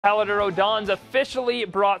Palo Duro Dons officially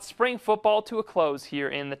brought spring football to a close here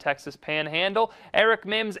in the Texas Panhandle. Eric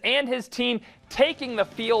Mims and his team taking the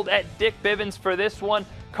field at Dick Bivins for this one.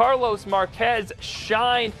 Carlos Marquez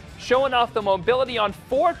shined, showing off the mobility on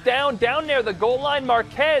fourth down near the goal line.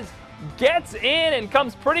 Marquez gets in and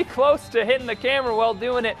comes pretty close to hitting the camera while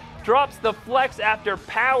doing it. Drops the flex after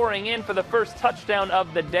powering in for the first touchdown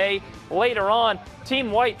of the day. Later on,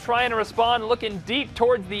 Team White trying to respond, looking deep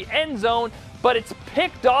towards the end zone, but it's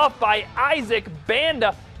picked off by Isaac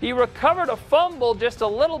Banda. He recovered a fumble just a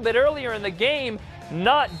little bit earlier in the game.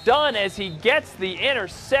 Not done as he gets the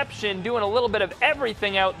interception, doing a little bit of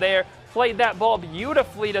everything out there. Played that ball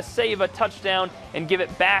beautifully to save a touchdown and give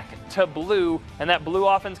it back to Blue. And that Blue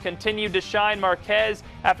offense continued to shine. Marquez,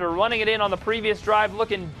 after running it in on the previous drive,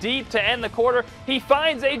 looking deep to end the quarter. He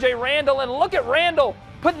finds A.J. Randall, and look at Randall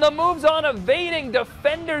putting the moves on, evading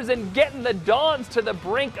defenders and getting the Dons to the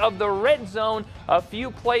brink of the red zone. A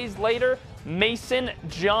few plays later, Mason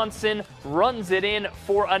Johnson runs it in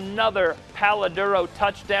for another Palo Duro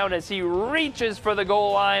touchdown as he reaches for the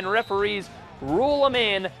goal line. Referees rule him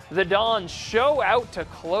in. The Dons show out to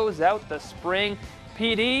close out the spring.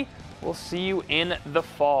 PD, we'll see you in the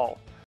fall.